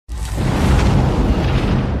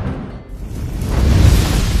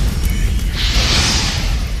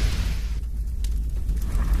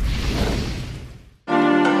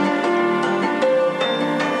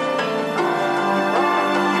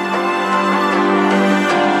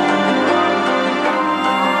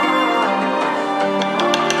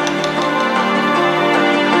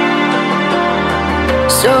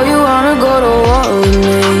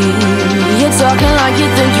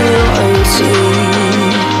see.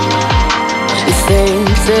 You think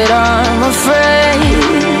that I'm afraid,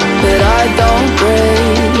 but I don't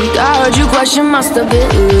break. I heard you question my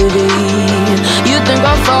stability. You think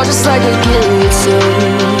I'll fall just like a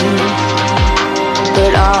guillotine,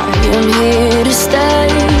 but I am here to stay.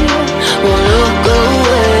 Won't look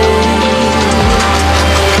away.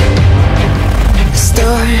 The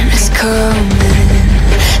storm is coming,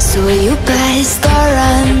 so you better start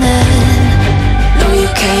running. No, you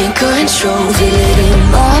can't control, feel it in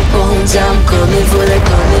my bones. I'm coming for the,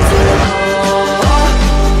 coming for the.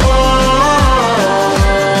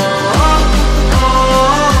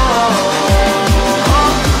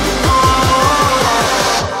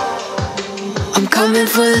 I'm coming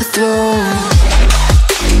for the throne.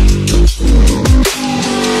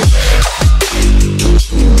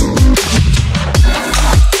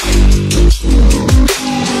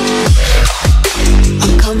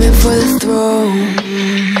 I'm coming for the throne.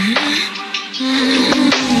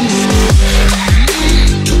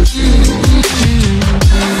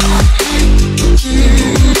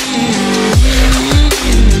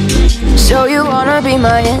 So you wanna be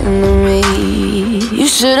my enemy? You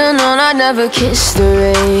should've known I'd never kiss the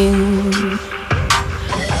rain.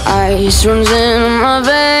 Ice runs in my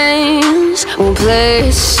veins, won't play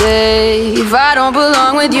it safe. I don't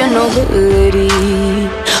belong with your nobility.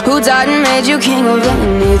 Who died and made you king of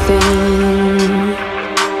anything?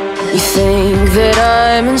 You think that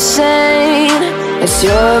I'm insane? It's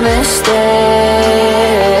your mistake.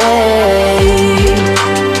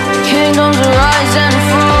 Kingdoms rise and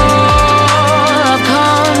fall. I've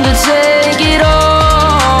come to take it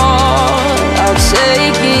all. I'll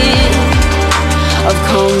take it. I've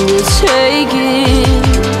come to take it.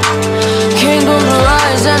 Kingdoms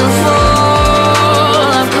rise and fall.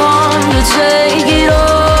 I've come to take it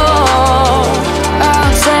all.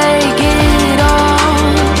 I'll take it all.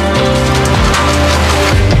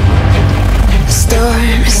 The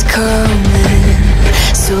storm is coming,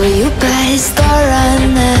 so you better start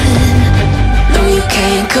running. No, you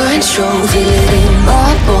can't control, feel it in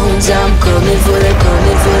my bones. I'm coming for the,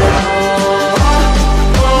 coming for the.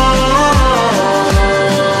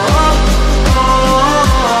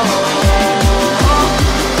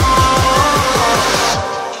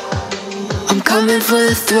 Coming for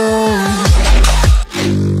the throne.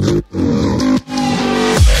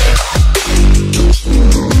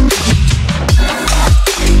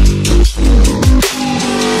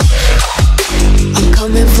 I'm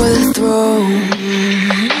coming for the throne.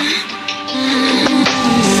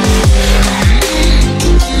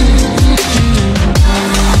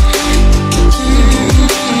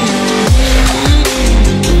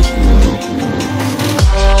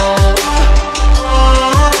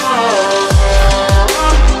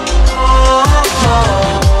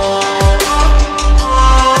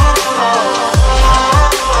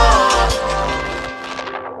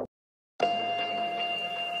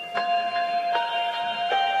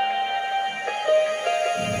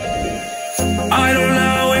 I don't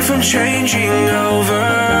know if I'm changing over.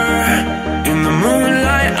 In the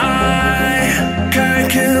moonlight I can't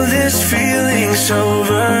kill this feeling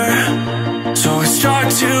sober, so I start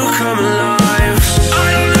to come alive. I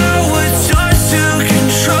don't know what starts to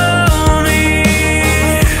control me.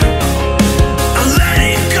 I let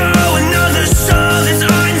it go, another soul that's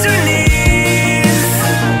underneath.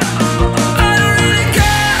 I don't really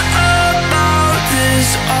care about this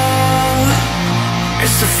all.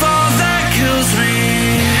 It's the fall that kills me.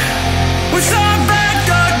 With our back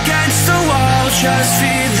against the wall, just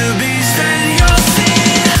feed the beast and you'll see.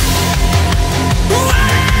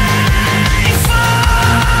 Wait for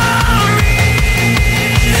me.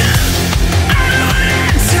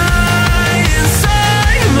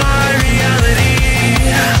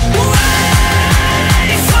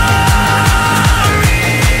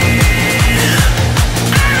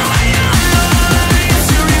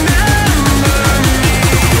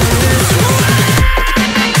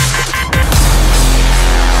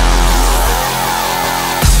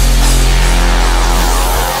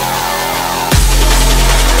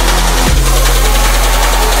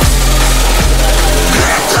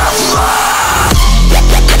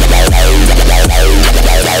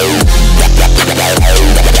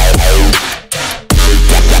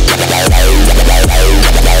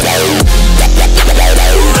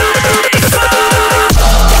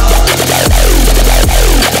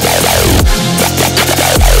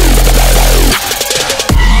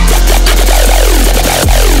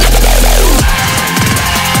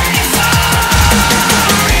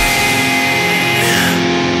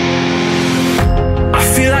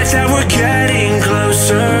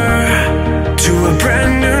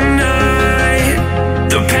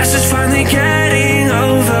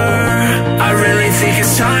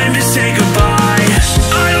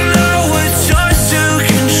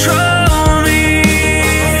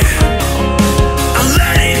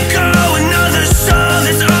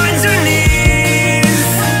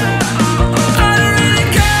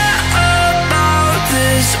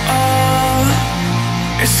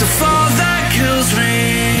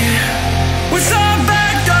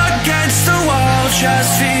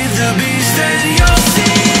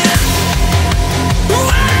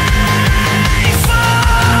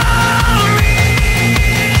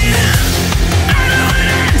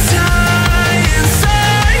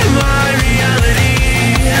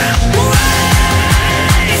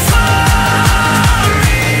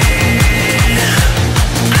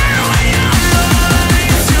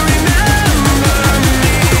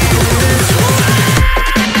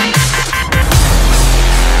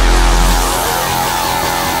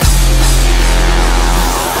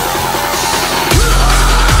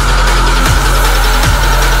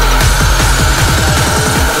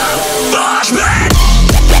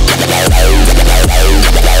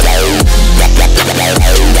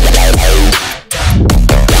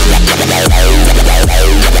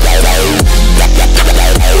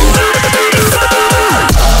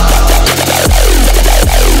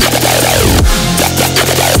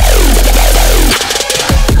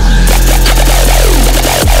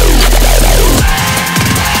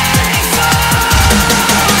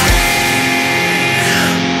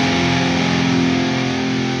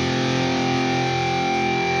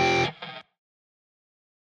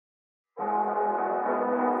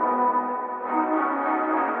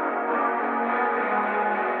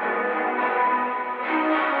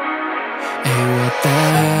 Hey, what the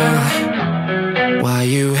hell? Why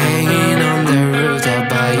you hanging on the roof all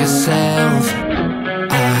by yourself?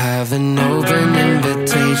 I have an open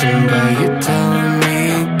invitation, but you're telling me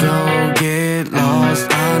go get lost.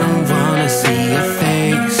 I don't wanna see your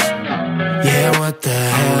face. Yeah, what the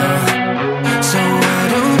hell? So why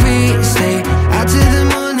don't we stay out till the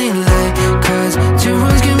morning light? 'Cause two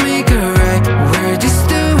wrongs can make a right. We're just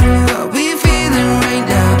doing what we're feeling right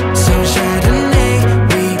now. So Chardonnay,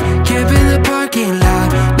 we camp in the parking lot.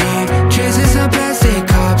 Leave traces of plastic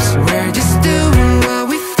cups. We're just doing what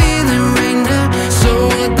we're feeling right now. So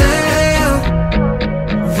what the hell?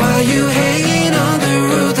 Why you hanging on the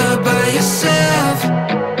roof all by yourself?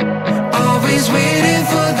 Always waiting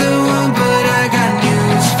for the one, but I got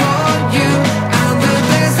news for you. I'm the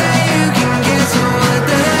best that you can get, so what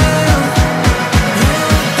the hell? Yeah,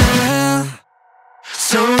 what the hell?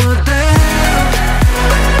 So what the hell?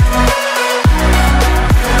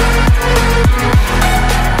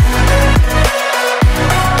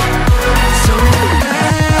 So what the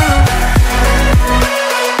hell?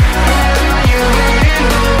 What are you waiting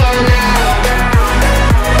for now?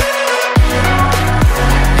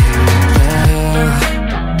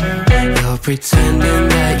 You're pretending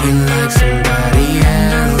that you like somebody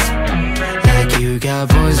else, like you got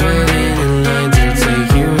boys waiting in line to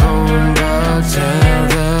take you home. But tell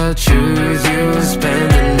the truth, you'll spend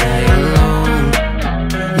the night alone.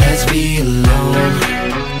 Let's be alone.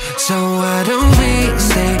 So why don't we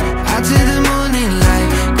stay out till the morning light?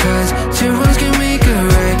 'Cause two wrongs can make a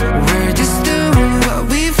right. We're just doing what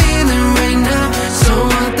we're feeling right now. So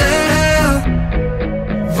what the hell?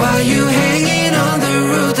 Why you hanging on the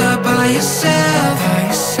roof all by yourself?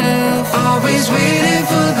 Always waiting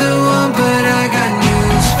for the one, but I got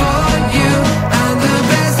news for you. I'm the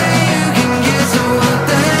best that you can get, so what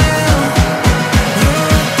the hell? Yeah,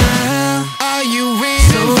 what the hell? Are you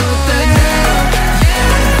waiting? So what the hell?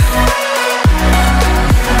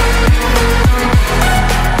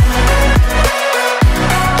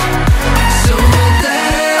 So what the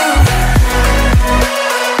hell?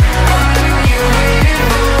 What are you waiting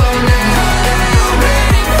for now?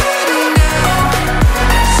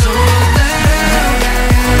 So what the hell?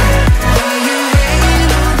 Why you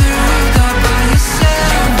hanging on the roof all by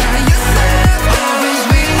yourself? Always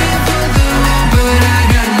waiting for the one, but I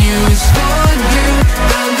got news for you.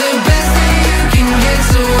 I'm the best that you can get,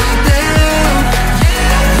 so what the hell?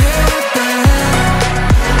 Yeah, what the hell?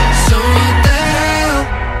 So what the hell?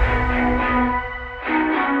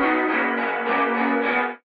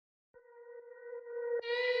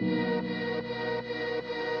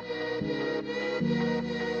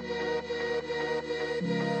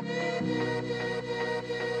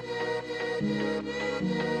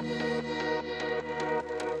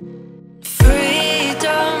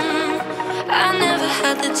 Freedom, I never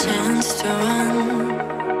had the chance to run.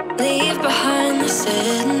 Leave behind the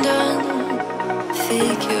said and done.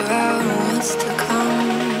 Figure out what's to come.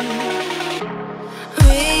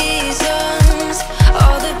 Reasons,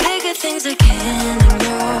 all the bigger things I can't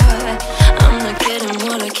ignore. I'm not getting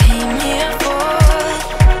what I came here for.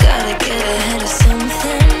 Gotta get ahead of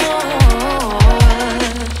something more.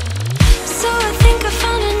 So I think I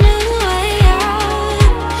found a new way out,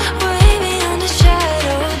 way beyond a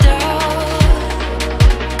shadow of doubt.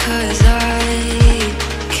 'Cause I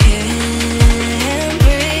can't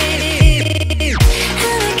breathe,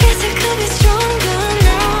 and I guess I could be stronger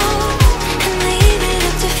now and leave it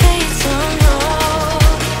up to fate somehow.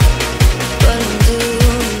 But I'm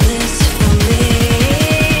doing this for me.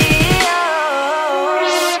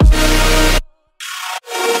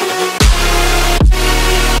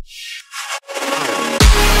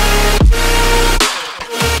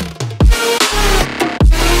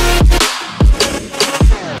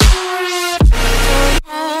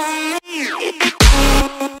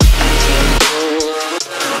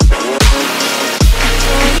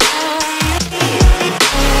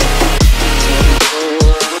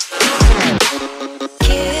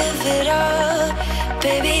 Give it up,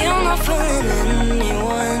 baby, you're not fooling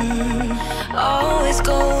anyone. Always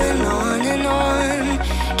going on and on.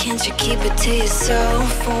 Can't you keep it to yourself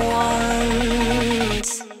for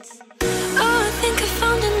once? Oh, I think I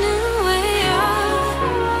found a new way out,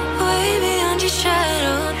 way beyond your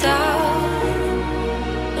shadow of doubt.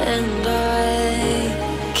 And I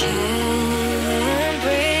can't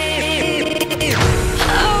breathe.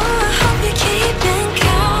 Oh, I hope you're keeping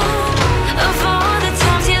count of all the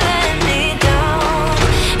times you let me down,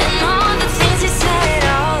 and all the things you said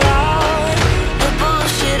out loud, the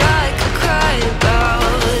bullshit I could cry about.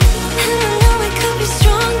 And I know we could be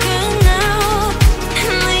stronger now,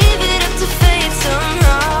 and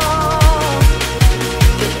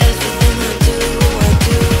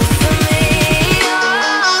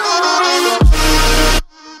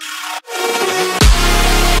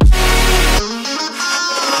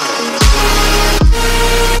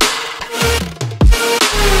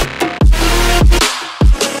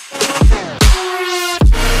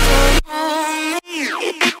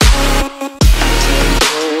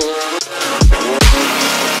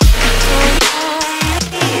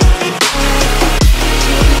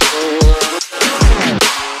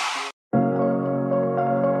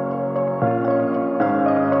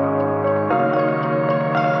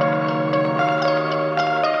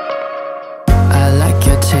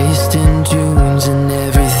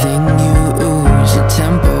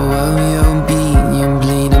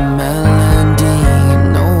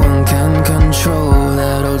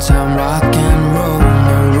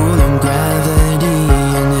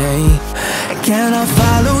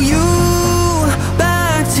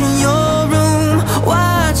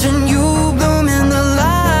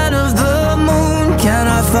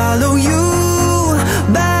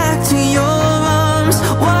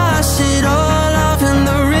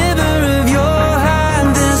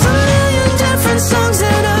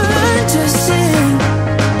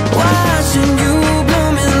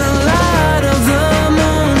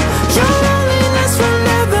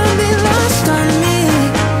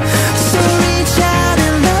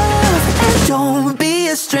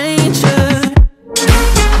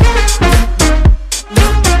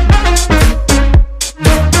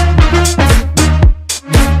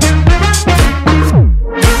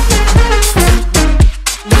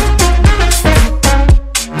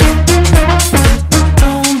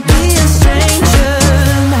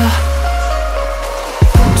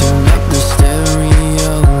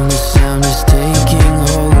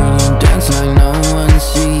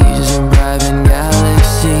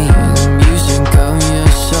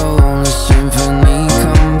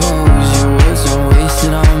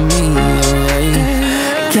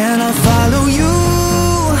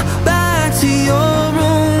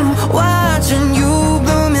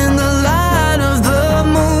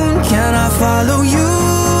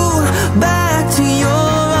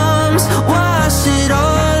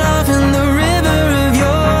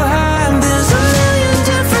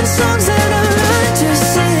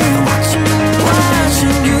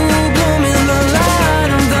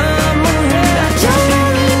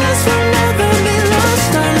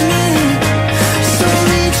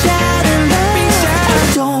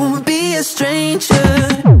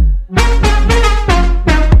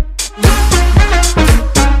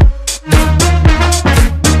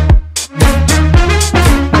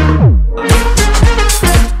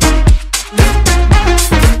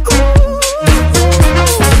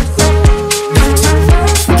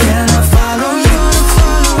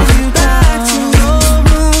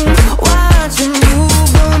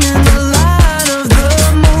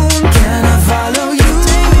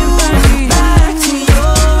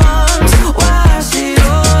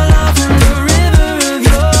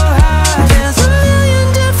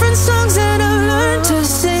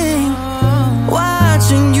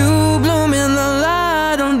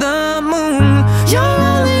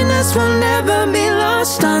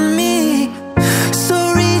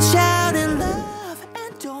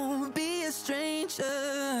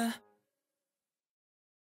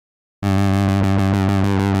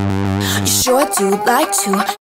like to